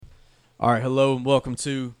All right, hello and welcome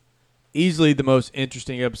to easily the most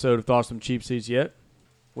interesting episode of Thoughts from Cheap Seats yet.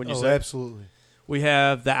 Wouldn't you say? Absolutely. We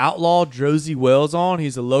have the outlaw Josie Wells on.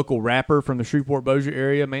 He's a local rapper from the Shreveport-Bossier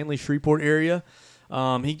area, mainly Shreveport area.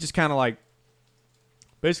 He just kind of like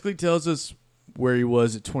basically tells us where he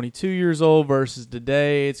was at 22 years old versus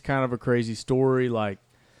today. It's kind of a crazy story. Like,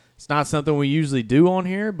 it's not something we usually do on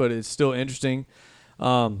here, but it's still interesting.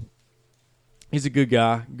 He's a good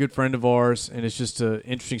guy, good friend of ours, and it's just an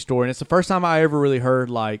interesting story. And it's the first time I ever really heard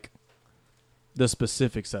like the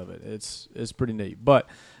specifics of it. It's pretty neat. But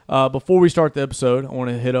before we start the episode, I want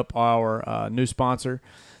to hit up our new sponsor,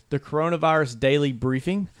 the Coronavirus Daily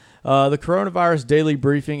Briefing. The Coronavirus Daily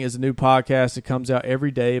Briefing is a new podcast that comes out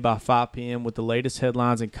every day by 5 p.m. with the latest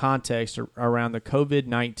headlines and context around the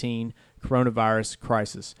COVID-19 coronavirus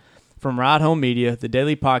crisis. From Ride Home Media, the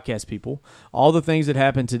daily podcast people, all the things that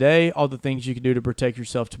happened today, all the things you can do to protect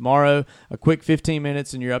yourself tomorrow, a quick 15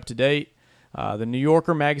 minutes and you're up to date. The New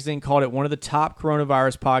Yorker magazine called it one of the top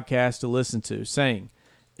coronavirus podcasts to listen to, saying,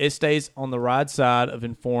 it stays on the right side of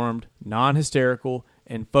informed, non-hysterical,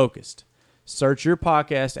 and focused. Search your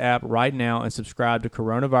podcast app right now and subscribe to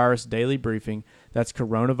Coronavirus Daily Briefing. That's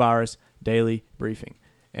Coronavirus Daily Briefing.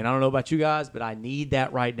 And I don't know about you guys, but I need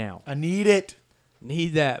that right now. I need it.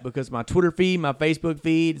 Need that because my Twitter feed, my Facebook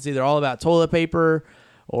feed, it's either all about toilet paper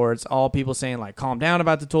or it's all people saying like calm down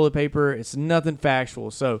about the toilet paper. It's nothing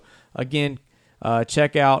factual. So again,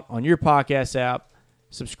 check out on your podcast app,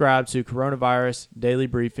 subscribe to Coronavirus Daily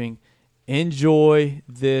Briefing. Enjoy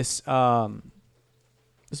this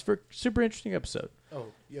super interesting episode. Oh,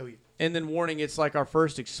 yo. And then warning, it's like our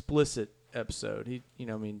first explicit episode. He,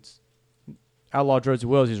 means Outlaw Josie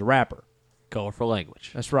Wells, he's a rapper. Colorful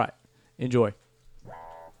language. That's right. Enjoy.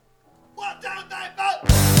 1, 2, 3, 4.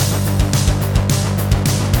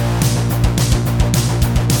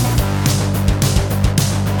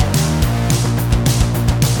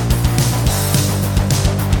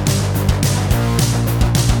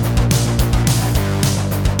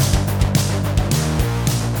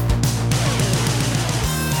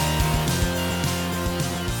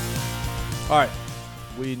 All right.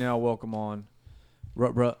 We now welcome on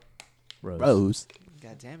Rose.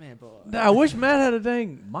 God damn it, boy. I wish Matt had a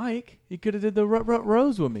dang mic. He could have did the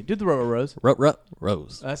Rose with me. Did the Rose.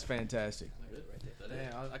 Rose. That's fantastic.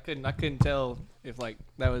 Damn, I couldn't tell if like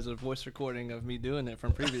that was a voice recording of me doing it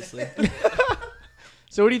from previously.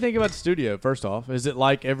 So what do you think about the studio, first off? Is it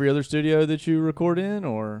like every other studio that you record in,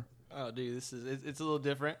 or? Oh, dude, it's a little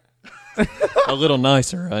different. A little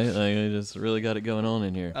nicer, right? Like, I just really got it going on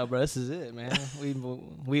in here. Oh, bro, this is it, man.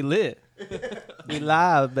 We lit. We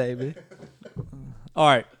live, baby. All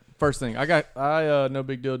right. First thing, I no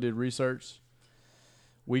big deal, did research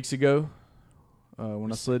weeks ago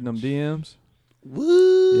when I slid in them DMs.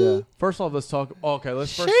 Woo! Yeah. First off, let's talk. Okay,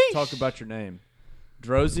 let's first talk about your name.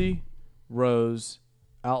 Drozy, Rose,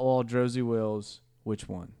 Outlaw Josie Wells. Which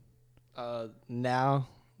one? Now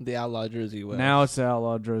the Outlaw Josie Wells. Now it's the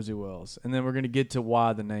Outlaw Josie Wells, and then we're gonna get to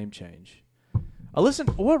why the name change.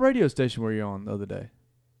 What radio station were you on the other day?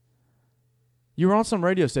 You were on some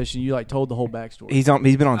radio station. You like told the whole backstory. He's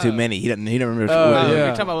been on too many. He doesn't remember. Yeah. You're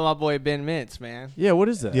talking about my boy Ben Mintz, man. Yeah. What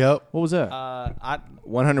is that? Yep. What was that?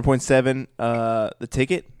 100.7. The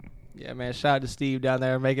ticket. Yeah, man. Shout out to Steve down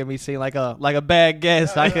there making me seem like a bad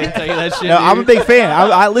guest. I couldn't tell you that shit. No, I'm a dude. big fan.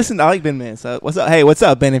 I listen. I like Ben Man. So what's up? Hey, what's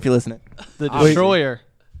up, Ben? If you're listening. The Destroyer.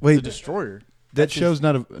 The Wait, Destroyer. that show's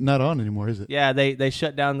not on anymore, is it? Yeah, they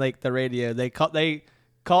shut down like the radio. They called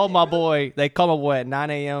my boy. They called my boy at 9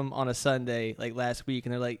 a.m. on a Sunday like last week,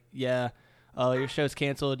 and they're like, "Yeah, your show's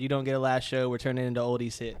canceled. You don't get a last show. We're turning into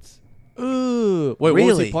oldies hits." Ooh. Wait, what was he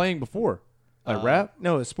Really? playing before? Like rap?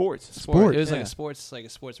 No, it's sports. Sport. It was Yeah. like a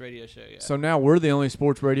sports radio show. Yeah. So now we're the only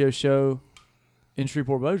sports radio show in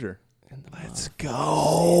Shreveport-Bossier. Let's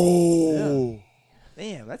go.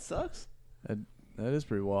 Damn, that sucks. That is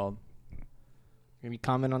pretty wild. Can you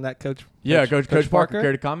comment on that, Coach? Yeah, Coach Parker,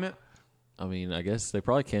 care to comment? I mean, I guess they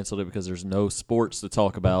probably canceled it because there's no sports to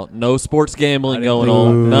talk about. No sports gambling I going didn't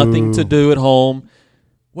on. Nothing to do at home.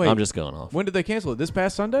 Wait, I'm just going off. when did they cancel it? This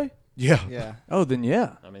past Sunday? Yeah. Yeah. Oh, then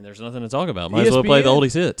yeah. I mean, there's nothing to talk about. Might as well play the ESPN?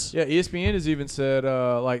 oldies hits. Yeah, ESPN has even said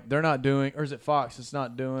like they're not doing, or is it Fox? It's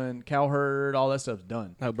not doing Cowherd. All that stuff's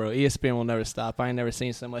done. No, bro. ESPN will never stop. I ain't never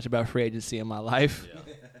seen so much about free agency in my life.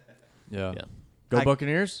 Yeah. Yeah. Go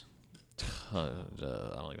Buccaneers. I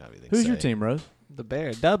don't even have anything. Who's to your say. team, Rose? The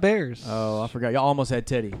Bears. Oh, I forgot. Y'all almost had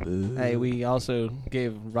Teddy. Hey, we also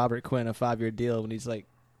gave Robert Quinn a 5-year deal when he's like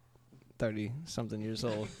 30-something years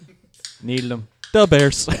old. Needed him. The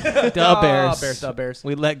Bears. The Bears. Bears.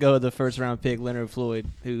 We let go of the first-round pick, Leonard Floyd,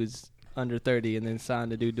 who's under 30 and then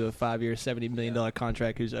signed a dude to a 5-year, $70 million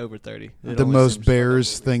contract who's over 30. It The only most seems-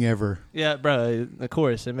 Bears thing ever. Yeah, bro. Of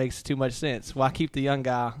course, it makes too much sense. Why keep the young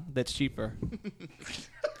guy that's cheaper?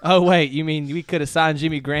 Oh wait, you mean we could have signed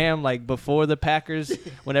Jimmy Graham like before the Packers,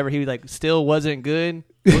 whenever he like still wasn't good?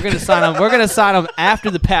 We're gonna sign him. We're gonna sign him after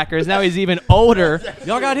the Packers. Now he's even older.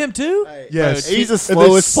 Y'all got him too? Yes. He's the And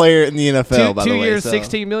slowest player in the NFL, by Two the way. years, so.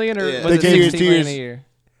 16 million, or Yeah. was They it gave 16 2 million a years. year?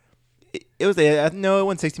 It was no, it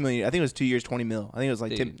wasn't 16 million. I think it was 2 years, 20 mil. I think it was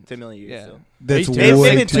like 10 million a year. Yeah. So. That's Maybe-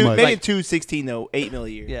 way Maybe too two, much. maybe 216 though, 8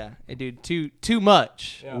 million a year. Yeah, and dude, too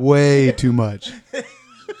much. Way too much.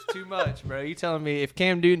 It's too much, bro. You telling me if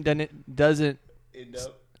Cam Newton doesn't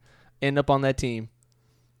end up on that team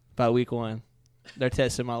by week 1, they're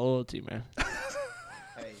testing my loyalty, man.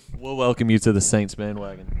 We'll welcome you to the Saints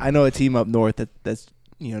bandwagon. I know a team up north that's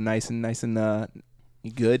nice and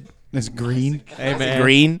good. It's green. Hey, man.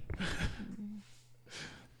 Green.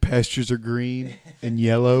 Pastures are green and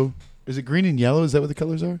yellow. Is it green and yellow? Is that what the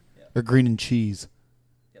colors are? Or green and cheese?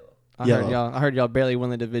 I Yellow. heard y'all barely won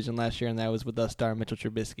the division last year, and that was with us star Mitchell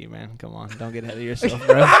Trubisky, man. Come on, don't get ahead of yourself,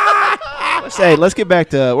 bro. Let's get back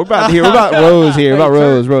to we're about Rose here. About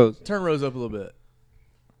Rose. Turn Rose up a little bit.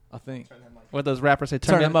 I think. What those rappers say?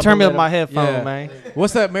 Turn him up Turn a me up little. my headphone, Yeah. man.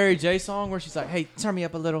 What's that Mary J song where she's like, "Hey, turn me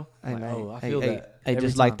up a little"? Hey, Like, man. oh, I Hey, feel hey, that. Hey, every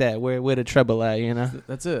just like time. that. Where the treble at, you know?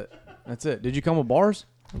 That's it. That's it. Did you come with bars?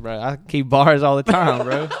 Bro, I keep bars all the time,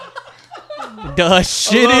 bro. Duh,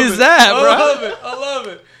 shit is that, bro? I love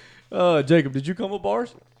it. Jacob, did you come with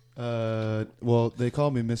bars? Well, they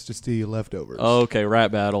call me Mr. Steve Leftovers. Okay,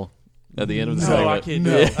 rap battle at the end of the No, segment. I can't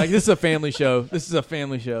No. do it. Like, this is a family show. This is a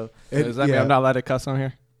family show. Does that mean I'm not allowed to cuss on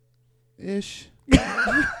here? Ish.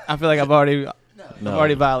 I feel like I've already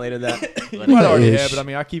violated that. You might already Ish. have, but I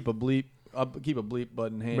mean, I keep a bleep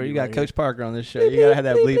button handy. Bro, you got right Coach Parker on this show. You gotta have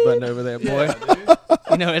that bleep button over there, boy.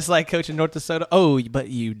 You know, it's like coaching North Dakota. Oh, but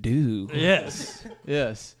you do. here.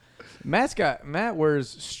 Yes. Matt wears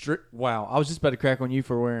strict. Wow, I was just about to crack on you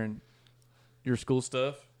for wearing your school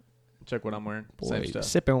stuff. Check what I'm wearing. Same Boy, stuff.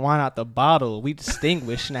 sipping wine out the bottle. We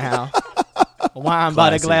distinguish now. Wine by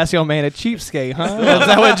the Classy. glass, your man, a cheapskate, huh? Is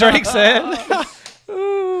that what Drake said?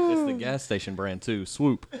 It's the gas station brand too.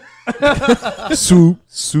 Swoop.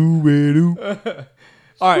 Sue-a-doo.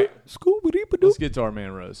 All right, Scooby-Doo. let's get to our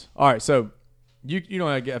man Rose. All right, so you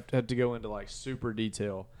don't have to go into like super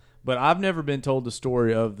detail, but I've never been told the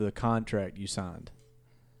story of the contract you signed.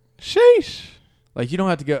 Sheesh. Like you don't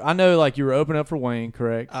have to go. I know, like you were opening up for Wayne,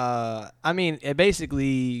 correct? I mean, it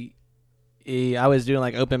basically, I was doing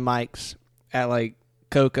like open mics at like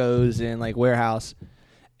Coco's and like Warehouse,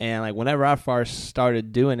 and like whenever I first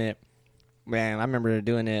started doing it, man, I remember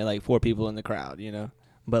doing it like 4 people in the crowd, you know.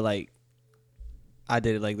 But like, I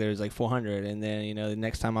did it like there was like 400, and then the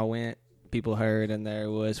next time I went, people heard, and there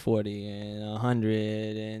was 40 and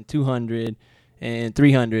 100 and 200 and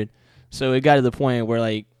 300. So it got to the point where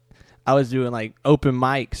like I was doing like open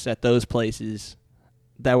mics at those places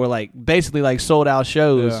that were like basically like sold out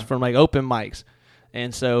shows from like open mics.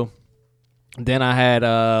 And so then I had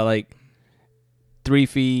like 3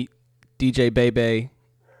 Feet, DJ Bebe,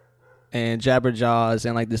 and Jabberjaws,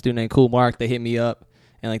 and like this dude named Cool Mark. They hit me up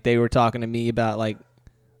and like they were talking to me about like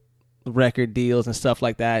record deals and stuff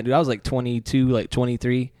like that. Dude, I was like 22, like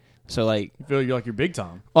 23. So like, You feel you're big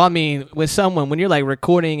time. well, I mean, when you're like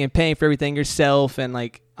recording and paying for everything yourself, and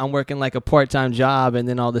like I'm working like a part-time job, and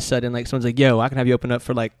then all of a sudden like someone's like, "Yo, I can have you open up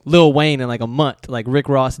for like Lil Wayne in like a month, like Rick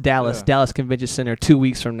Ross, Dallas Convention Center 2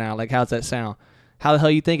 weeks from now." Like, how's that sound? How the hell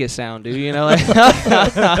you think it sound, dude? You know, like,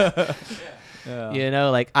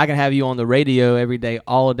 like I can have you on the radio every day,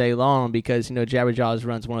 all day long, because Jabberjaws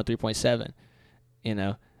runs 103.7.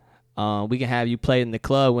 We can have you play in the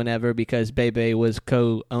club whenever, because Bebe was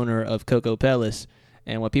co-owner of Coco Pellis.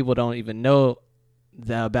 And what people don't even know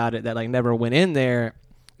about it, that like never went in there,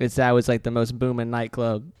 is that was like the most booming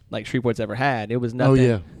nightclub like Shreveport's ever had. It was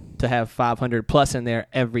nothing to have 500 plus in there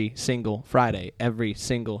every single Friday, every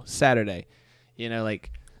single Saturday. Like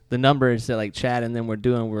the numbers that like Chad and them were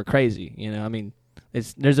doing were crazy. I mean,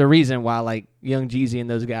 there's a reason why like Young Jeezy and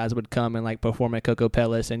those guys would come and like perform at Coco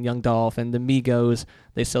Pellis, and Young Dolph and the Migos.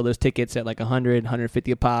 They sell those tickets at like 100,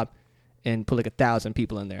 150 a pop, and put like 1,000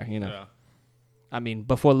 people in there. Yeah. I mean,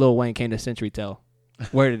 before Lil Wayne came to CenturyTel,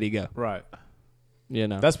 where did he go? Right.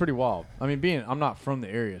 That's That's pretty wild. I mean, I'm not from the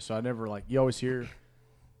area, so I never like. You always hear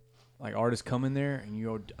like artists come in there,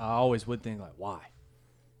 and I always would think like, why?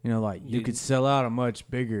 Like you could sell out a much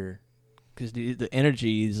bigger. because the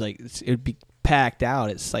energy is like it'd be packed out.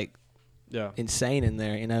 It's like Yeah. insane in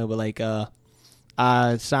there, But like,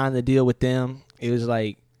 I signed the deal with them. It was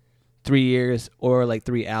like 3 years or like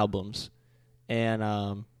 3 albums,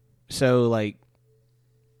 and so like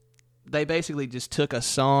they basically just took a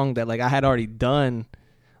song that like I had already done.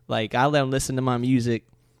 Like I let them listen to my music,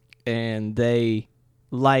 and they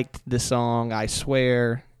liked the song, I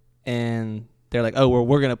swear, and they're like, "Oh, well,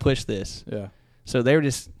 we're gonna push this." Yeah. So they were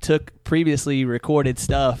just took previously recorded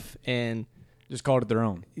stuff and Just called it their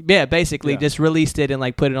own. basically Yeah. just released it and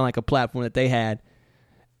like put it on like a platform that they had,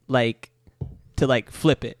 like to like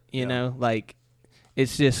flip it. You know, like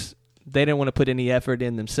it's just they didn't want to put any effort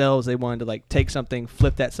in themselves. They wanted to like take something,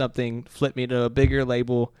 flip that something, flip me to a bigger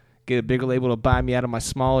label, get a bigger label to buy me out of my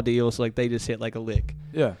small deals. So like they just hit like a lick.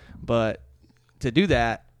 Yeah. But to do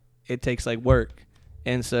that, it takes like work.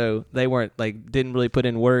 And so they weren't like, didn't really put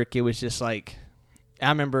in work. It was just like, I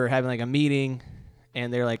remember having like a meeting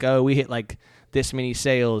and they're like, "Oh, we hit like this many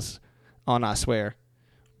sales on I Swear."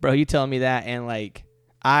 Bro, you telling me that, and like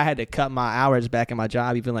I had to cut my hours back in my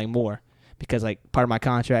job even like more because like part of my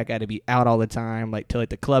contract I had to be out all the time, like till like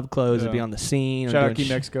the club closed to be on the scene. Shout out doing Key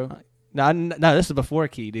Mexico. No, this is before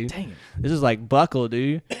Key, dude. Dang it. This is like Buckle,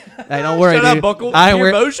 dude. Hey, don't worry, Shout out dude. Buckle. I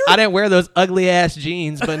Peer didn't Mosher? I didn't wear those ugly ass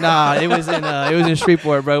jeans, but nah, it was in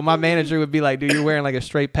Shreveport, bro. My manager would be like, "Dude, you're wearing like a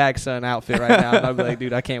straight PacSun outfit right now," and I'd be like,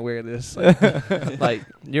 "Dude, I can't wear this. Like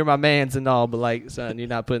you're my man's and all, but like, son, you're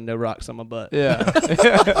not putting no rocks on my butt."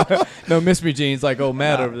 Yeah. No Miss Me jeans like old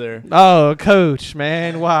Matt over there. Oh, coach,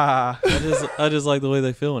 man, why? I just like the way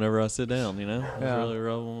they feel whenever I sit down. You know, I Yeah. really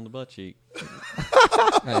rub them on the butt cheek.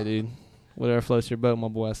 Hey, dude, whatever floats your boat, my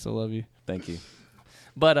boy. I still love you. Thank you.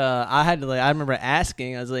 But I had to like I remember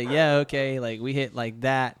asking, I was like, "Yeah, okay, like we hit like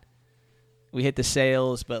that. We hit the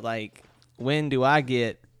sales, but like when do I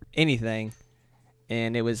get anything?"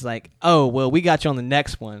 And it was like, "Oh, well, we got you on the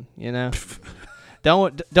next one, you know.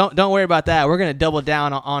 Don't worry about that. We're going to double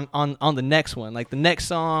down on the next one. Like the next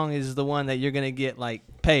song is the one that you're going to get like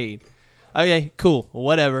paid." Okay, cool.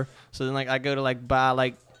 Whatever. So then like I go to like buy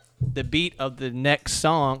like the beat of the next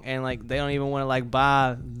song, and like they don't even want to like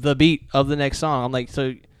buy the beat of the next song. I'm like,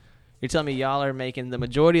 so you're telling me y'all are making the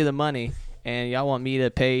majority of the money and y'all want me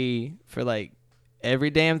to pay for like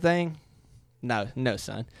every damn thing? No,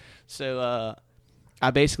 son. So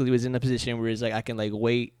I basically was in a position where it's like I can like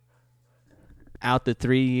wait out the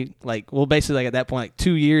basically like at that point like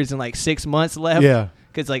 2 years and like 6 months left. Yeah.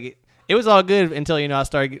 Because like it was all good until I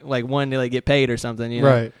started like wanting to like get paid or something, you know?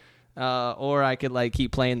 Right. Or I could like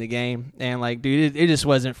keep playing the game, and like, dude, it just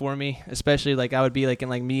wasn't for me. Especially like I would be like in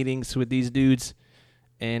like meetings with these dudes,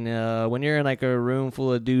 and when you're in like a room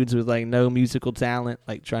full of dudes with like no musical talent,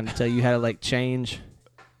 like trying to tell you how to like change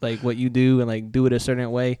like what you do and like do it a certain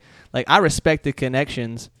way. Like I respect the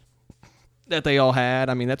connections that they all had.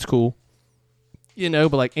 I mean, that's cool, you know.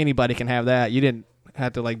 But like anybody can have that. You didn't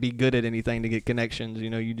have to like be good at anything to get connections. You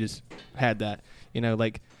know, you just had that. You know,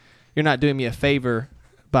 like you're not doing me a favor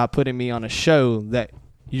by putting me on a show that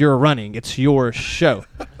you're running. It's your show.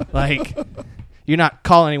 Like, you're not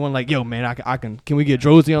calling anyone like, "Yo, man, can we get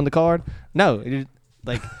Drozy on the card?" No, it's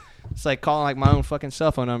like calling like my own fucking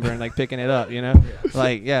cell phone number and like picking it up, you know?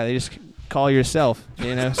 Like, yeah, they just call yourself,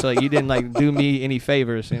 you know? So like, you didn't like do me any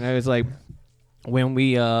favors, you know? It's like when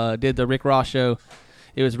we did the Rick Ross show,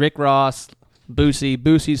 it was Rick Ross,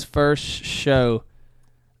 Boosie's first show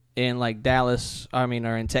in like Dallas, or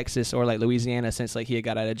in Texas or like Louisiana since like he had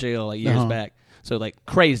got out of jail like years back. So like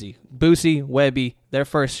crazy. Boosie, Webby, their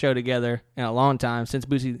first show together in a long time since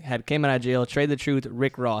Boosie came out of jail. Trade the Truth,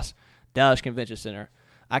 Rick Ross, Dallas Convention Center.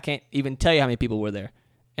 I can't even tell you how many people were there.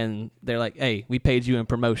 And they're like, "Hey, we paid you in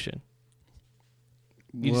promotion."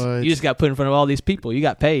 You just got put in front of all these people. You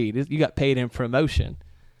got paid. You got paid in promotion.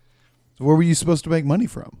 Where were you supposed to make money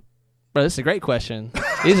from? Bro, this is a great question.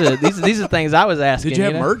 These are things I was asking. Did you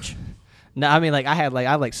have know? merch? No, I mean like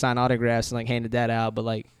I signed autographs and like handed that out, but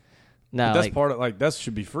like no, But that's like, part of like that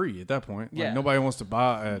should be free at that point. Like, Yeah. nobody wants to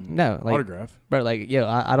buy an autograph. bro, like yo,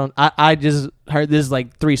 I just heard this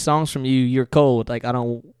like 3 songs from you. You're cold. Like I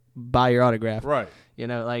don't buy your autograph. Right. You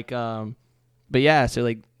know, like but yeah, so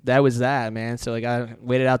like that was that, man. So like I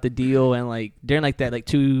waited out the deal, and like during like that like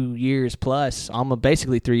 2 years plus, almost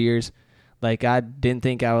basically 3 years. Like I didn't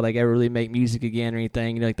think I would like ever really make music again or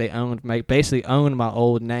anything. You know, like they basically owned my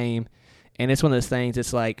old name, and it's one of those things.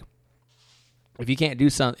 It's like if you can't do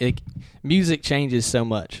something, like, music changes so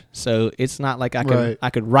much. So it's not like I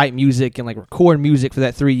could write music and like record music for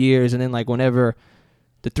that 3 years, and then like whenever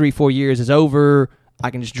the 3-4 years is over, I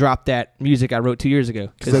can just drop that music I wrote 2 years ago.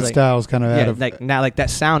 Because that like, style's kind of out of like now like that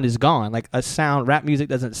sound is gone. Like rap music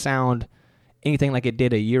doesn't sound anything like it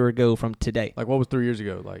did a year ago from today. Like what was 3 years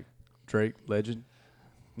ago? Like Drake, Legend?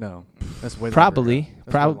 No, that's way Probably longer ago.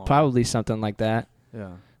 That's way longer. probably something like that. Yeah.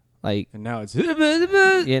 Like, And now it's like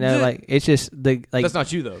it's just the like. that's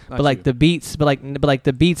not you though. Not But like you. the beats, but like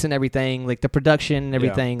the beats and everything, like the production and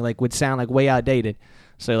everything, like would sound like way outdated.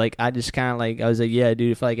 So like I just kind of like I was like, yeah,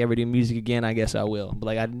 dude, if I like ever do music again, I guess I will. But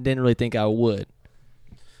like I didn't really think I would.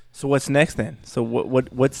 So what's next then? So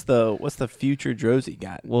what's the future Drosy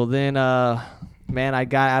got? Well then, man, I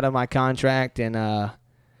got out of my contract and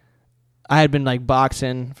I had been like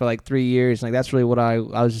boxing for like 3 years. Like that's really what I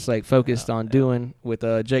was just like focused on doing with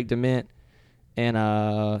Jake Dement and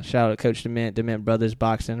shout out to Coach Dement Brothers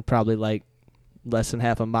Boxing, probably like less than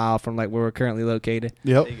half a mile from like where we're currently located.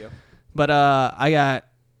 Yep. There you go. But I got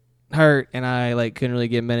hurt and I like couldn't really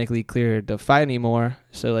get medically cleared to fight anymore.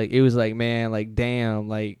 So like it was like, man, like damn,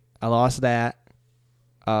 like I lost that.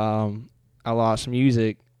 I lost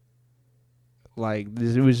music. Like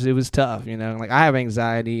it was tough, you know. Like I have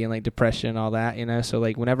anxiety and like depression and all that, you know. So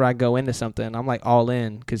like whenever I go into something, I'm like all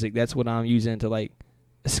in because like, that's what I'm using to like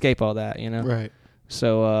escape all that, you know. Right.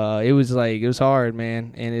 So it was hard,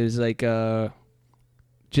 man, and it was like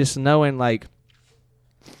just knowing like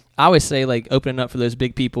I always say like opening up for those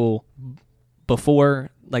big people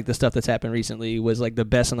before like the stuff that's happened recently was like the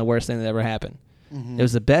best and the worst thing that ever happened. Mm-hmm. It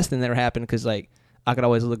was the best thing that ever happened because like I could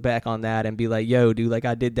always look back on that and be like, yo, dude, like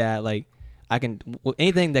I did that, like. I can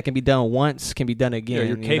anything that can be done once can be done again. yeah,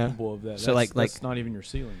 you're you know? capable of that. So, That's like not even your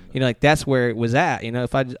ceiling. Though. You know, like that's where it was at. You know,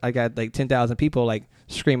 if I got like 10,000 people like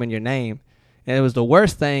screaming your name, and it was the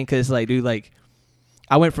worst thing because like, dude, like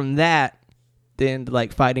I went from that then to,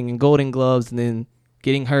 like fighting in Golden Gloves and then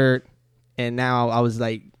getting hurt, and now I was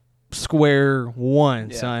like square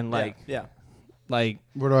one, son. Like, like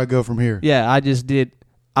Where do I go from here? yeah, I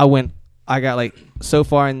got like so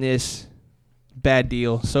far in this bad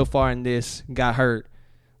deal, so far in this, got hurt.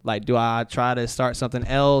 Like, do I try to start something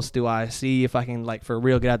else? Do I see if I can, like, for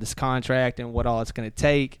real get out this contract and what all it's going to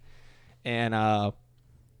take? And I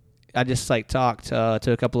just, like, talked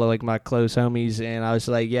to a couple of, like, my close homies, and I was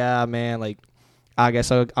like, yeah, man, like, I guess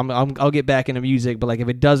I'll get back into music, but, like, if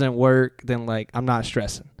it doesn't work, then, like, I'm not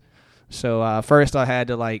stressing. So first I had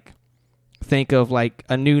to, like, think of, like,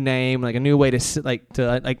 a new name, like, a new way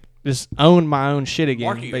to, just own my own shit again,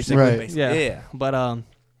 Market basically. yourself, Right. basically. Yeah. But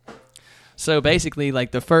so basically,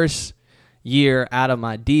 like the first year out of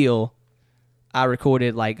my deal, I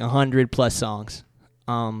recorded like 100+ songs.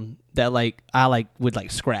 That like I like would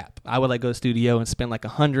like scrap. I would like go to the studio and spend like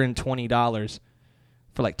 $120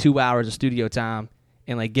 for like 2 hours of studio time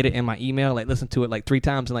and like get it in my email, like listen to it like 3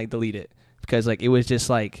 times and like delete it because like it was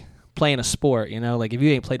just like playing a sport, you know. Like if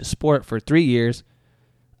you ain't played a sport for 3 years,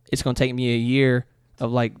 it's gonna take me a year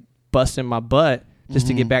of like busting my butt just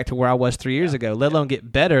to get back to where I was 3 years ago, let alone get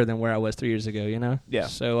better than where I was 3 years ago, you know? Yeah.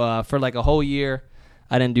 So for like a whole year,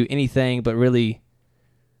 I didn't do anything but really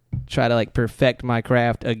try to like perfect my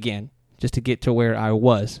craft again just to get to where I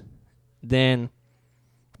was. Then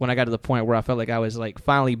when I got to the point where I felt like I was like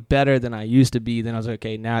finally better than I used to be, then I was like,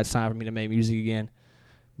 okay, now it's time for me to make music again.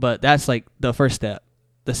 But that's like the first step.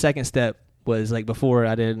 The second step was like before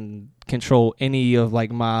I didn't control any of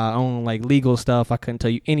like my own like legal stuff. I couldn't tell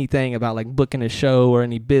you anything about like booking a show or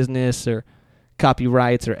any business or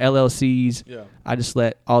copyrights or LLCs. Yeah. I just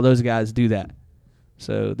let all those guys do that.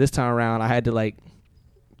 So this time around I had to like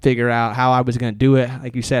figure out how I was going to do it.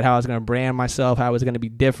 Like you said, how I was going to brand myself, how I was going to be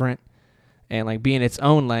different and like be in its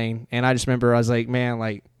own lane. And I just remember I was like, man,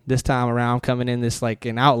 like this time around I'm coming in this like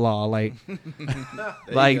an outlaw, like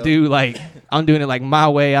like dude, like I'm doing it like my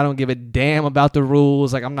way. I don't give a damn about the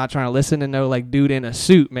rules. Like I'm not trying to listen to no like dude in a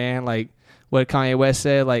suit, man. Like what Kanye West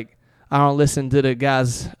said, like I don't listen to the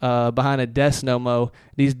guys behind a desk no mo.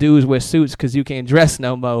 These dudes wear suits because you can't dress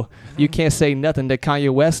no mo. You can't say nothing to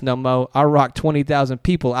Kanye West no mo. I rocked 20,000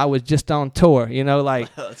 people. I was just on tour, you know, like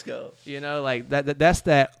Let's go. you know, like that's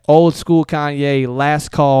that old school Kanye last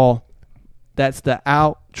call. That's the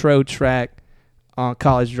outro track on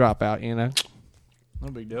College Dropout, you know. No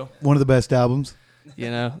big deal. One of the best albums.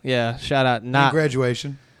 You know, yeah. Shout out, And not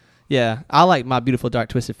Graduation. yeah. I like My Beautiful Dark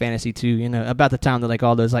Twisted Fantasy too. You know, about the time that like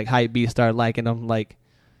all those like hype beats started liking them, like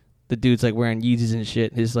the dude's like wearing Yeezys and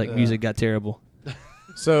shit. His like music got terrible.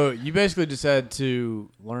 So you basically just had to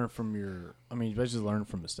learn from you basically learn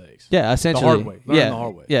from mistakes. Yeah, essentially. hard way. Learn Yeah, the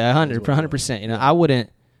hard way. yeah, Is what it was. 100%. You know, I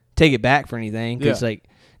wouldn't take it back for anything because Yeah. like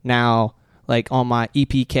now. Like on my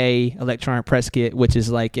EPK electronic press kit, which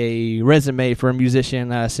is like a resume for a musician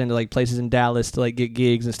that I send to like places in Dallas to like get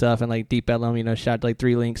gigs and stuff, and like Deep Ellum, you know, shout out to like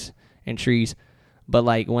 3 Links and Trees. But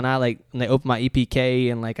like when they open my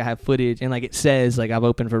EPK and like I have footage and like it says like I've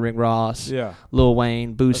opened for Rick Ross, Yeah. Lil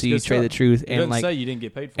Wayne, That's Boosie, good Trey the stuff. Truth, It and doesn't like say you didn't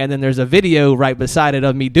get paid for it. and then there's a video right beside it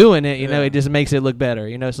of me doing it. You know, Yeah. it just makes it look better.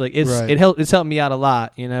 You know, it's like it's Right. it's helped me out a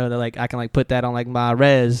lot. You know, that like I can like put that on like my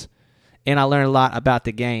res, and I learned a lot about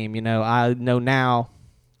the game. You know, I know now,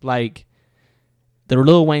 like the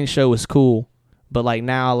Lil Wayne show was cool, but like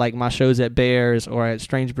now, like my shows at Bears or at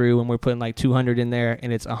Strange Brew, and we're putting like 200 in there,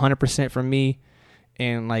 and it's 100% from me,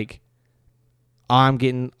 and like I'm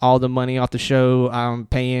getting all the money off the show. I'm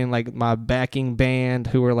paying like my backing band,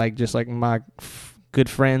 who are like just like my good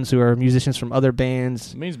friends who are musicians from other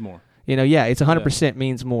bands. It means more. You know, yeah, it's 100%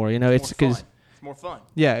 means more. You know, it's because It's more fun.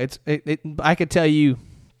 yeah, I could tell you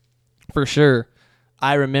for sure.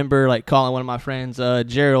 I remember like calling one of my friends,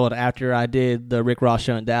 Gerald, after I did the Rick Ross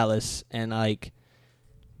show in Dallas, and like,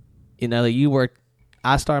 you know, like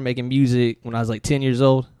I started making music when I was like 10 years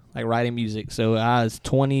old, like writing music. So I was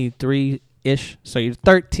 23-ish. So you're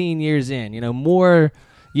 13 years in. You know, more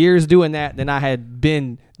years doing that than I had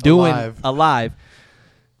been doing alive.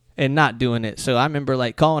 And not doing it. So I remember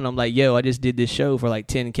like calling them like, yo, I just did this show for like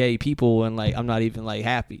 10K people and like I'm not even like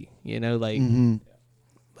happy, you know, like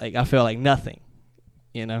like I felt like nothing,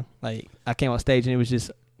 you know, like I came on stage and it was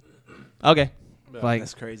just okay. Like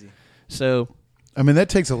That's crazy. so I mean, that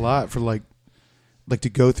takes a lot for like to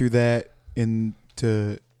go through that and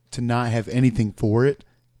to not have anything for it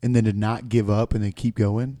and then to not give up and then keep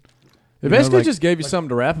going. It You know, basically like- just gave you something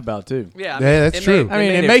to rap about too. yeah, Yeah, that's true. I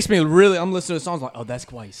mean, it makes me really. I'm listening to songs like, oh, that's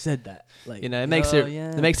why he said that. Like, you know, it makes oh, it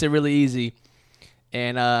yeah. it makes it really easy.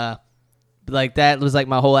 And like that was like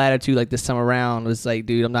my whole attitude like this time around was like,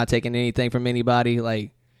 dude, I'm not taking anything from anybody.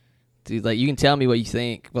 Like, dude, like you can tell me what you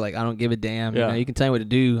think, but like I don't give a damn. Yeah. You know, you can tell me what to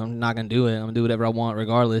do. I'm not gonna do it. I'm gonna do whatever I want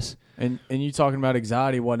regardless. And you talking about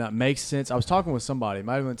anxiety and whatnot makes sense. I was talking with somebody.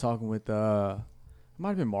 Might have been talking with it might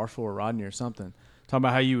have been Marshall or Rodney or something. Talking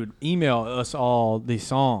about how you would email us all these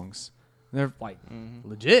songs. And they're like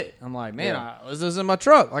legit. I'm like, man, I was this in my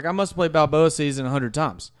truck. Like I must have played Balboa Season 100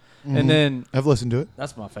 times. And then I've listened to it.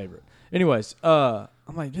 that's my favorite. Anyways, I'm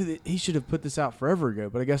like, dude, he should have put this out forever ago.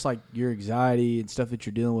 But I guess like your anxiety and stuff that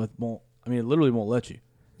you're dealing with won't. I mean, it literally won't let you.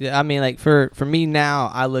 Yeah, I mean, like for me now,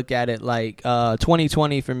 I look at it like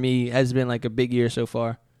 2020 for me has been like a big year so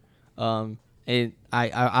far. And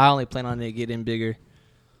I only plan on it getting bigger.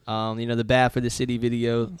 You know, the Bad for the City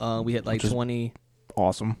video, we hit like 20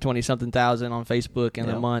 Awesome. something thousand on Facebook in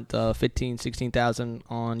a month, 15, 16,000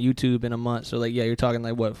 on YouTube in a month. So like, yeah, you're talking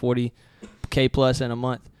like what, 40K plus in a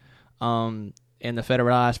month. And the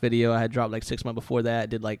Federalized video I had dropped like 6 months before that,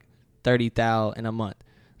 did like 30,000 in a month.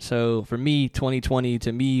 So for me, 2020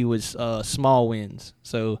 to me was small wins.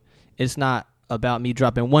 So it's not about me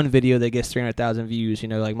dropping one video that gets 300,000 views. You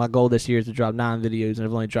know, like my goal this year is to drop 9 videos, and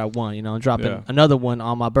I've only dropped one. You know, I'm dropping another one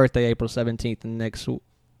on my birthday, April 17th, in the next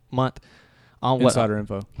month. On what, Insider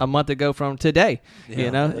info. a month ago from today,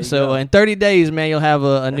 you know. So in 30 days, man, you'll have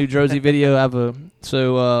a New Jersey video.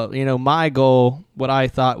 You know, my goal, what I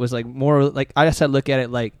thought was like more like I just had to look at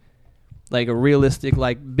it like a realistic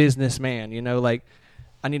like businessman. You know, like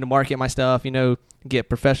I need to market my stuff. You know, get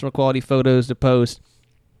professional quality photos to post.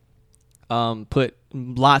 Put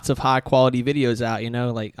lots of high quality videos out. You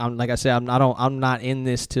know, like I'm not in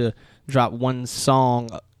this to drop one song.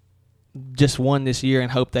 Just one this year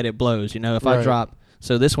and hope that it blows. You know, if I Right. drop,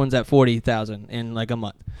 so this one's at 40,000 in like a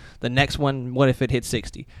month. The next one, what if it hits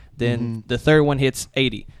 60? Then the third one hits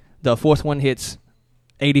 80. The fourth one hits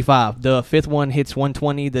 85. The fifth one hits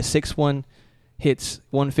 120. The sixth one hits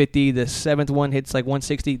 150. The seventh one hits like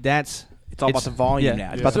 160. It's It's all about the volume yeah.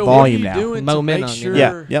 now. It's about the So volume what are now. you doing Momentum, to make you sure? know?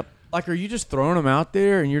 Yeah. Yep. Like, are you just throwing them out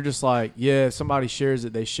there and you're just like, yeah, if somebody shares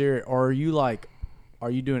it, they share it? Or are you like, are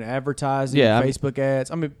you doing advertising, Yeah, I'm- Facebook ads?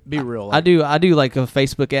 I mean, be real. I do like a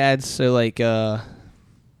Facebook ads. So like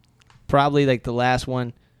probably like the last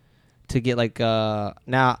one to get like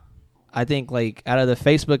now I think like out of the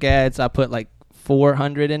Facebook ads I put like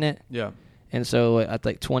 400 in it. Yeah. And so at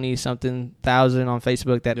like 20 something thousand on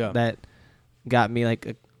Facebook that got me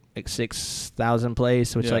like 6,000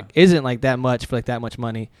 plays, which like isn't like that much for like that much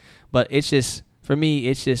money. But it's just for me,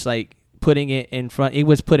 it's just like putting it in front. It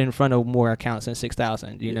was put in front of more accounts than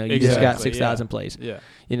 6,000. You know, you just got 6,000 plays. Yeah.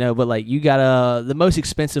 You know, but like you got the most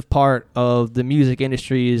expensive part of the music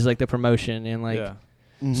industry is like the promotion and like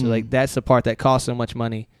so like that's the part that costs so much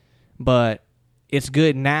money. But it's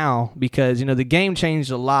good now because you know the game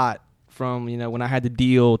changed a lot from you know when I had the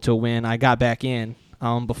deal to when I got back in.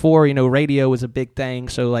 Before you know radio was a big thing,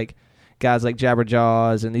 so like guys like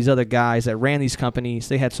Jabberjaws and these other guys that ran these companies,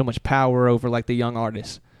 they had so much power over like the young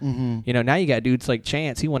artists. You know, now you got dudes like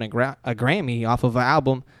Chance. He won a Grammy off of an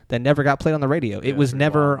album that never got played on the radio. It was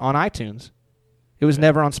never on iTunes. It was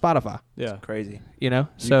never on Spotify. Yeah. Crazy. You know,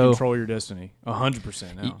 You so control your destiny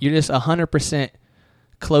 100% now. you're just 100%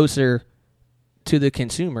 closer to the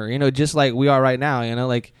consumer. You know, just like we are right now. You know,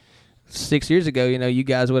 like 6 years ago, you know, you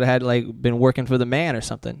guys would have had like been working for the man or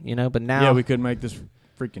something. You know, but now, Yeah, we could make this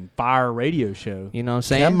freaking fire radio show. you know what I'm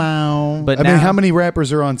saying? Come on. But I mean, now- how many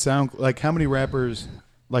rappers are on Sound? Like, how many rappers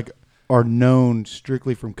like are known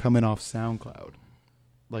strictly from coming off SoundCloud?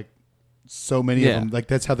 Like, so many Yeah. of them. Like,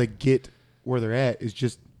 that's how they get where they're at, is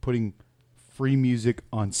just putting free music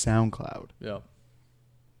on SoundCloud. Yeah.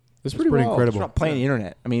 It's pretty incredible. It's not playing the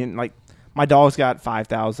internet. I mean, like, my dog's got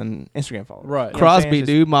 5,000 Instagram followers. Right. You know what I'm saying? Crosby, It's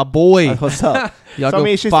dude, my boy. just- What's up? Y'all So, I go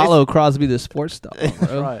mean, it's just- follow Crosby the sports star,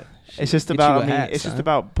 bro. Right. It's just Get about. you a I mean, hat, it's just son.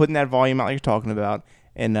 about putting that volume out like you're talking about,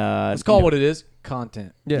 and Let's call it what it is.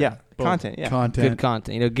 Content. Yeah, Boom. content. Yeah, Good Content.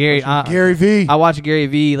 content. You know, Gary. Gary V. I watch Gary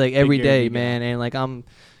Vee like every Gary day, Vee guy. man, and like I'm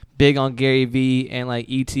big on Gary Vee and like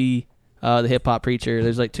E.T., the hip hop preacher.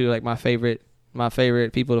 There's like two like my favorite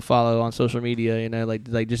people to follow on social media. You know, like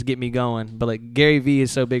just get me going. But like Gary Vee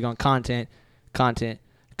is so big on content.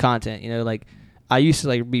 You know, like I used to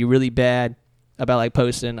like be really bad about like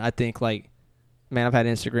posting. I think like, man, I've had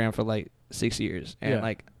Instagram for like 6 years, and Yeah.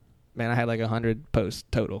 like, man, I had like 100 posts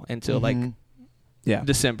total until like yeah.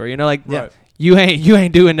 December. You know, like Right. you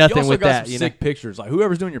ain't doing You nothing also with got that. some You know. sick pictures. Like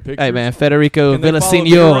whoever's doing your pictures. Hey man, Federico Can they follow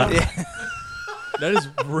me Villasenor. around? That is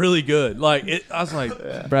really good. Like I was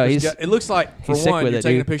like, Bro, this he's guy- it looks like for he's sick one, with you're it,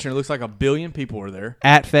 taking dude. a picture. and It looks like a billion people are there.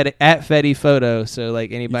 at Fetty Photo. So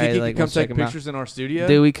like You anybody think he like could come wants to check take him out. pictures in our studio?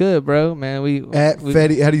 Dude, we could, bro. Man, we At we,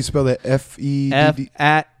 Fetty. How do you spell that? F-E-D-D?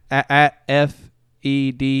 at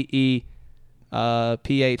FEDE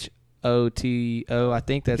PHOTO. I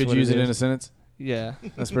think that's Could what use it is. in a sentence. Yeah.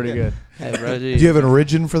 That's pretty good. Hey, bro, Do you have an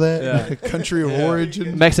origin for that? Yeah. Like a country of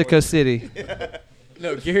origin? Mexico City.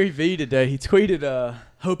 No, Gary Vee today, he tweeted,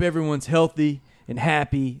 hope everyone's healthy and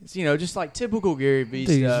happy. It's, you know, just like typical Gary Vee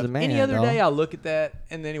Dude, he's stuff. the man, Any other dog. day, I look at that.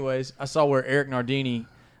 And anyways, I saw where Eric Nardini,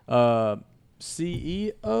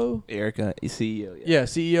 CEO? Erica, CEO. Yeah,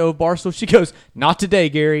 CEO of Barstool. She goes, not today,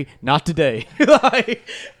 Gary. Not today. like,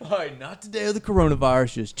 not today of the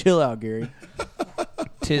coronavirus. Just chill out, Gary.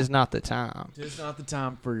 Tis not the time. It's not the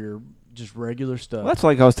time for your just regular stuff. Well, that's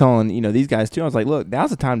like I was telling these guys too. I was like, look, now's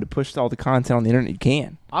the time to push all the content on the internet you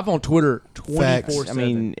can. I'm on Twitter 24/7. I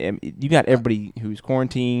mean, you got everybody who's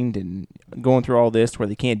quarantined and going through all this where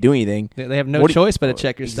they can't do anything. They have no What do you- choice but to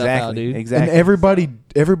check your stuff out, Exactly, dude. Exactly. And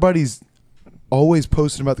everybody's always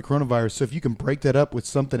posting about the coronavirus. So if you can break that up with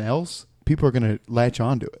something else, people are going to latch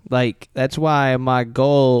onto it. Like, that's why my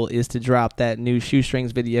goal is to drop that new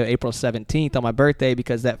Shoestrings video April 17th on my birthday,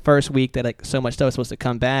 because that first week that like so much stuff is supposed to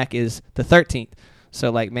come back is the 13th.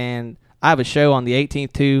 So like, man, I have a show on the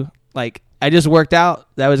 18th too. Like, I just worked out.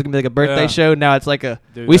 That was going to be like a birthday Yeah. show. Now it's like a,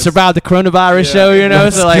 Dude, we that's- survived the coronavirus Yeah. show, you know?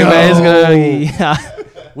 Let's So like, man, it's go. going to yeah.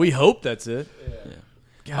 We hope that's it.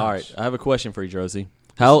 Gosh. All right, I have a question for you, Josie.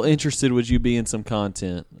 How interested would you be in some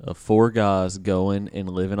content of 4 guys going and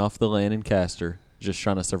living off the land in Castor, just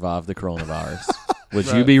trying to survive the coronavirus? Would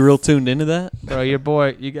you Right. be real tuned into that? Bro, your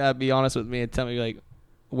boy, you got to be honest with me and tell me, like,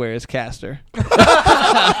 where is Castor?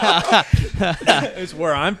 It's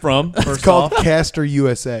where I'm from. It's First called off. Castor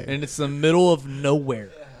USA. And it's the middle of nowhere.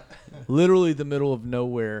 Literally the middle of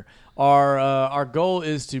nowhere. Our goal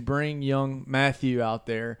is to bring young Matthew out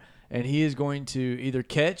there, and he is going to either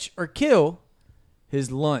catch or kill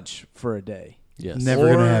his lunch for a day. Yes. Never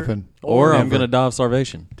going to Or- happen. Or I'm never. going to die of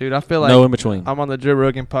starvation. Dude, I feel like No in between. I'm on the Joe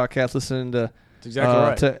Rogan podcast listening to That's exactly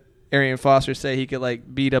right. to Arian Foster say he could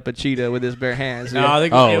like beat up a cheetah with his bare hands. No, I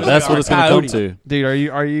think it Oh, was that's like what our it's going to come coyote. to. Dude,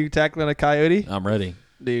 are you tackling a coyote? I'm ready.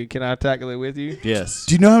 Dude, can I tackle it with you? Yes.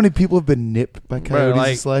 Do you know how many people have been nipped by Bro, coyotes like-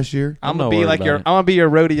 this last year? I'm not gonna be worried like about your it. I'm gonna be your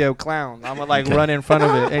rodeo clown. I'm gonna like Okay. run in front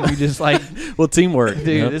of it and you just like Well, teamwork. dude,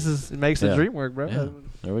 Yep. this is it makes the Yeah. dream work, bro. Yeah.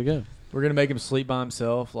 There we go. We're going to make him sleep by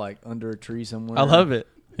himself, like under a tree somewhere. I love it.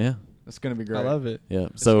 Yeah. It's going to be great. I love it. Yeah.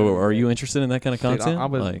 So, are you interested in that kind of Dude, content? I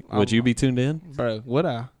would- like, I'm- would you be tuned in? Bro, would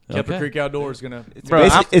I? Kepler Okay. Creek Outdoors is going to... It's, Bro,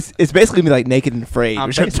 basically, it's basically me like naked and afraid. I'm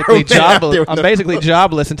We're trying to throw basically me out there jobless. with I'm no- basically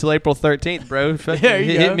jobless until April 13th, bro. There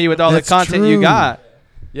you hit go. me with all That's the content you true. got.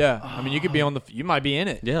 Yeah. I mean, you could be on the... You might be in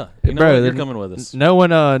it. Yeah. You know Bro, what? You're then- coming with us. No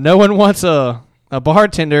one wants a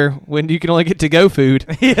bartender when you can only get to go food.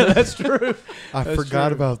 Yeah, that's true. I That's forgot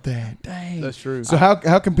true. about that. Dang. That's true. So how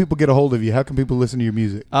can people get a hold of you? How can people listen to your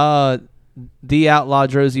music? The Outlaw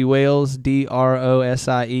Drozy Wales,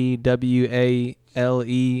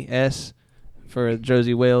 DROSIEWALES for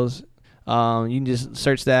Drozy Wales. You can just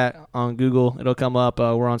search that on Google. It'll come up.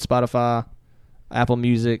 We're on Spotify, Apple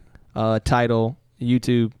Music, Tidal,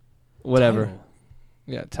 YouTube, whatever.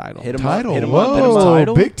 Yeah, Tidal. Hit 'em Title. up. Hit 'em up. Hit 'em Whoa, up.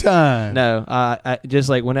 Tidal? big time. No, I just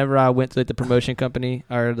like whenever I went to like the promotion company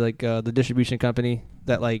or like the distribution company,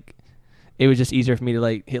 that like it was just easier for me to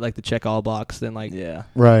like hit like the check all box than like Yeah.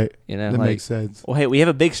 Right. you know That like makes sense. Well, hey, we have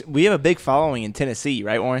a big following in Tennessee,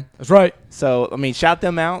 right, Warren? That's right. So I mean, shout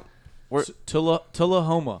them out. We're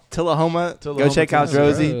Tullahoma. Tullahoma. Go Tullahoma, check out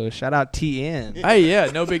Tennessee. Josie. Oh, shout out TN. Hey, yeah,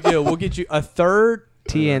 no big deal. We'll get you a third.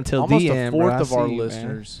 TN till almost DM, a bro. fourth I of our see you, man.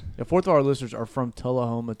 listeners. A fourth of our listeners are from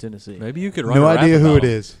Tullahoma, Tennessee. Maybe you could write No a rap idea who about it him.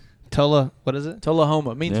 is. Tulla, what is it?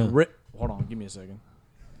 Tullahoma means Yeah. Hold on, give me a second.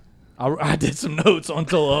 I did some notes on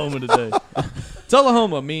Tullahoma today.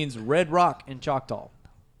 Tullahoma means red rock in Choctaw.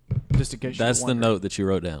 Just in case That's you're the wondering. note that you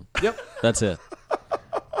wrote down. Yep. That's it.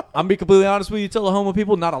 I'm be completely honest with you, Tullahoma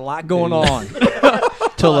people, not a lot going on.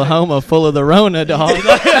 Tullahoma full of the Rona, dog.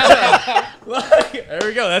 There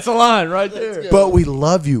we go. That's a line right there. But we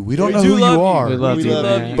love you. We don't We know do who love you you. are. We love you,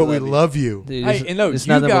 man. But we love you. Dude, Hey, it's, and no, it's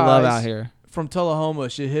you nothing but love guys- out here. From Tullahoma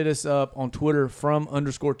should hit us up on Twitter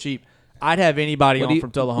 _cheap. I'd have anybody What on do you,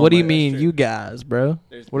 from Tullahoma. what do you mean, you guys, bro?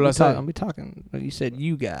 What did I say? I'm be talking. You said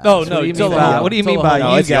you guys. No, What no, do you mean Tullahoma. by? What do you mean by Tullahoma.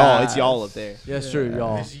 No, you it's guys? y'all. It's y'all up there. Yeah, that's true,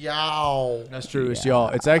 y'all. Y'all. That's true. It's y'all.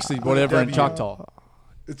 It's actually whatever in Choctaw.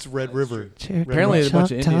 It's Red River. Apparently, it's a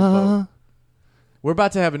bunch of Indian folk. We're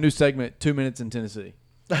about to have a new segment, 2 Minutes in Tennessee,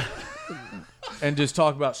 and just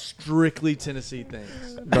talk about strictly Tennessee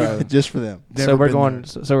things, Bro. Just for them. So Never we're been going.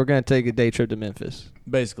 there. So we're going to take a day trip to Memphis.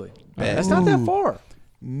 basically. Bet. That's not that Ooh. far.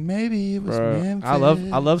 Maybe it was Bro, Memphis.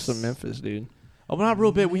 I love some Memphis, dude. Oh, but not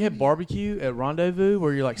real bit. We had barbecue at Rendezvous,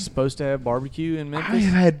 where you're like supposed to have barbecue in I Memphis.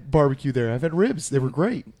 have had barbecue there. I've had ribs. They were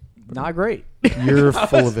great. Not great. You're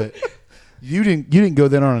full of it. You didn't go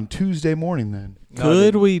there on a Tuesday morning then. No, I Could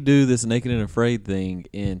didn't. we do this Naked and Afraid thing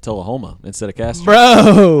in Tullahoma instead of Castor?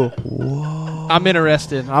 Bro, I'm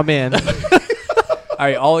interested. I'm in, All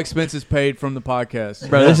right, all expenses paid from the podcast.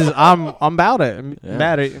 bro. This is I'm about it. Yeah.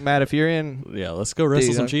 Matt, if you're in, Yeah, let's go wrestle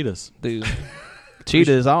Dude, some I- cheetahs. dude.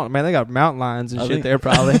 Cheetahs, man, they got mountain lions and I shit think- there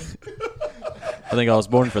probably. I think I was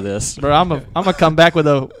born for this. Bro, I'm gonna come back with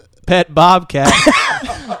a pet bobcat.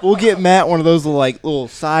 We'll get Matt one of those little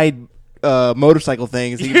side motorcycle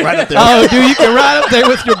things. He can ride up there. Oh, dude, you can ride up there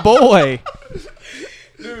with your boy.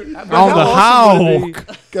 On the hawk.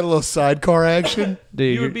 Got a little sidecar action.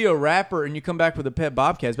 Dude, You would be a rapper and you come back with a pet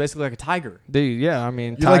bobcat. It's basically like a tiger. dude, yeah, I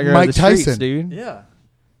mean, You're like Tiger Mike of the streets, Tyson. dude. Yeah,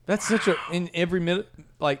 that's such a in every minute,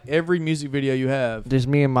 like every music video you have, Just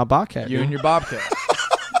me and my bobcat, you dude. and your bobcat.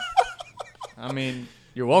 I mean,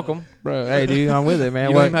 you're welcome. Bro, hey, dude, I'm with it, man. You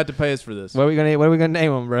don't What, even have to pay us for this. what are we gonna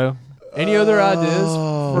name him, bro? Any other ideas?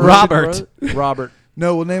 Oh. for Robert. Robert.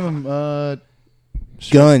 No, we'll name him.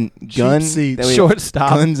 Gun. seats. that we- Shortstop.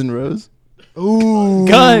 Guns and Rose. Ooh,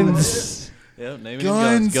 Guns. Yeah, name it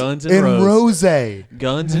Guns, Guns and Rose. Rose.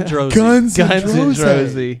 Guns and Rosie. Guns Guns and and Rose.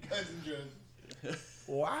 Rosie.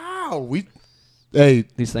 Wow, Hey,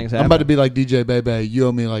 These things I'm happen. about to be like DJ Bebe. You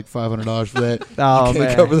owe me like $500 for that. Oh, you can't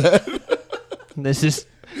man. cover that. This is.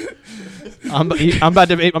 I'm about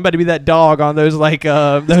to be that dog on those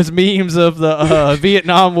those memes of the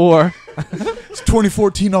Vietnam War. It's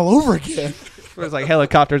 2014 all over again. There's like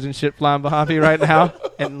helicopters and shit flying behind me right now,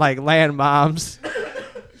 and like land bombs.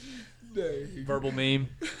 Verbal meme.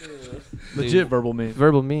 Legit verbal meme.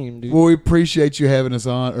 Verbal meme, dude. Well, we appreciate you having us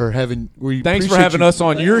on, or having. We Thanks for appreciate having you- us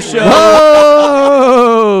on your show.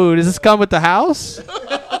 Oh, does this come with the house?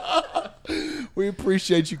 We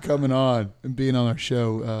appreciate you coming on and being on our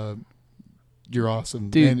show. You're awesome,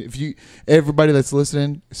 Dude. And if everybody that's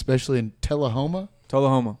listening, especially in Tullahoma,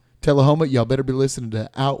 y'all better be listening to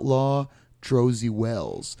Outlaw Drozy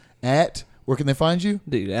Wells. Where can they find you?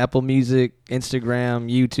 Dude, Apple Music, Instagram,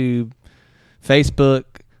 YouTube, Facebook,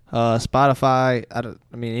 Spotify.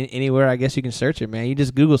 I mean, anywhere I guess you can search it, man. You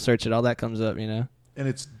just Google search it, all that comes up, you know. And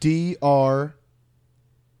it's DR.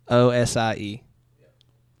 OSIE.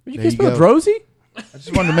 You There can you spell go. Drozy? I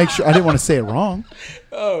just wanted to make sure. I didn't want to say it wrong.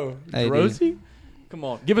 Oh, Hey, Drozy? Come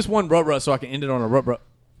on. Give us one rut so I can end it on a rut.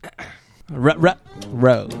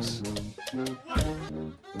 Rose.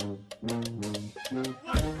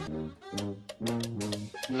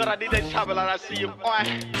 Said I need that chopper like I see you, boy.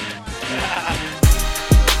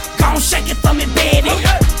 Gon' shake it for me, baby.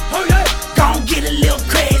 Gon' get a little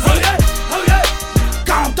crazy.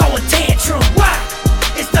 Gon' throw a tantrum. Why?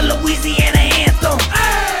 It's the Louisiana anthem.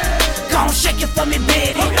 Gon' shake it for me,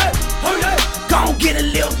 baby. Gon' get a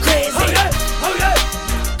little crazy.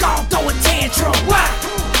 Gon' throw a tantrum. Why?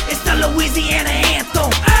 It's the Louisiana anthem.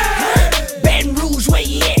 Baton Rouge, where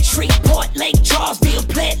you at? Shreveport, Lake Charlesville,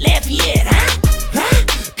 Platte, Lafayette.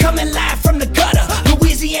 Coming live from the gutter.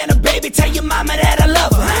 Louisiana, baby, tell your mama that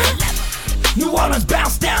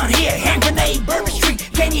bounce down here, hand grenade, Bourbon Street.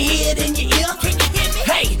 Can you hear it in your ear? Can you hear me?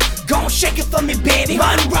 Hey, gon' shake it for me, baby.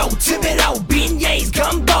 Monroe, Thibodeau, beignets,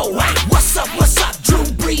 gumbo. What's up, Drew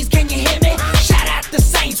Brees, can you hear me? Shout out the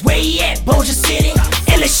Saints, where you at, Bossier City?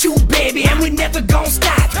 LSU, baby, and we never gon'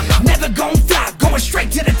 stop. Never gon' flop, going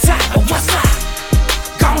straight to the top. But what's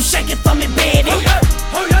up? Gon' shake it for me, baby.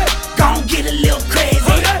 Gon' get a little crazy.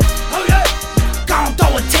 Gon'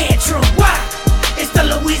 throw a tantrum. Why? It's the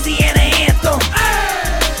Louisiana anthem.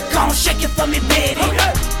 Gon' shake it for me, baby.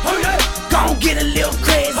 Gon' get a little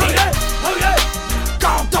crazy.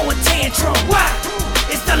 Gon' throw a tantrum. Why?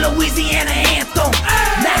 It's the Louisiana anthem.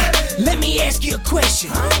 Now, let me ask you a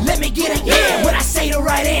question. Let me get a yeah when I say the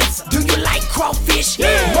right answer. Do you like crawfish?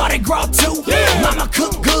 Mardi Gras too? Mama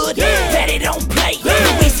cook good? Daddy don't play.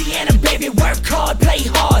 Louisiana, baby, work hard, play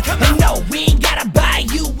hard. And no, we ain't gotta buy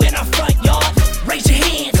you in our front yard. Raise your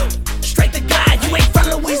hands, straight to God. You ain't from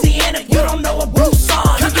Louisiana, you don't know a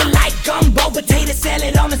Broussard. Do you like gumbo, potato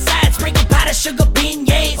salad on the side, sprinkle powder, sugar,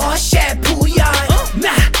 beignets, or Chapouillard?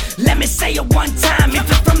 Nah, let me say it one time. If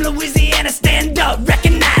you're from Louisiana, stand up,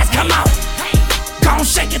 recognize, come on. Gon'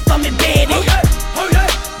 shake it for me, baby.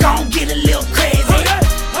 Gon' get a little crazy.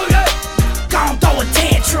 Gon' throw a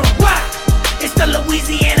tantrum. Why? It's the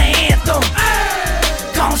Louisiana anthem.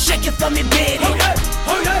 Gon' shake it for me, baby.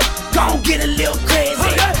 Gon' get a little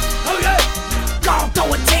crazy. Gon'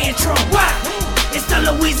 throw a tantrum. Why? It's the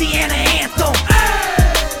Louisiana anthem.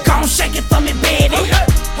 Gon' shake it for me, baby.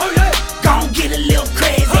 Gon' get a little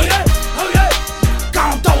crazy.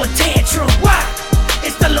 Gon' throw a tantrum. Why?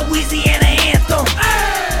 It's the Louisiana anthem.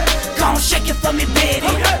 Gon' shake it for me, baby.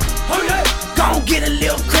 Gon' get a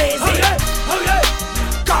little crazy.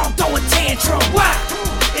 Gon' throw a tantrum. Why?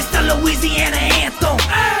 It's the Louisiana anthem.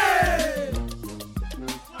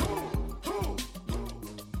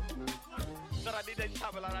 Said I did that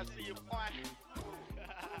chopper like I see you, boy.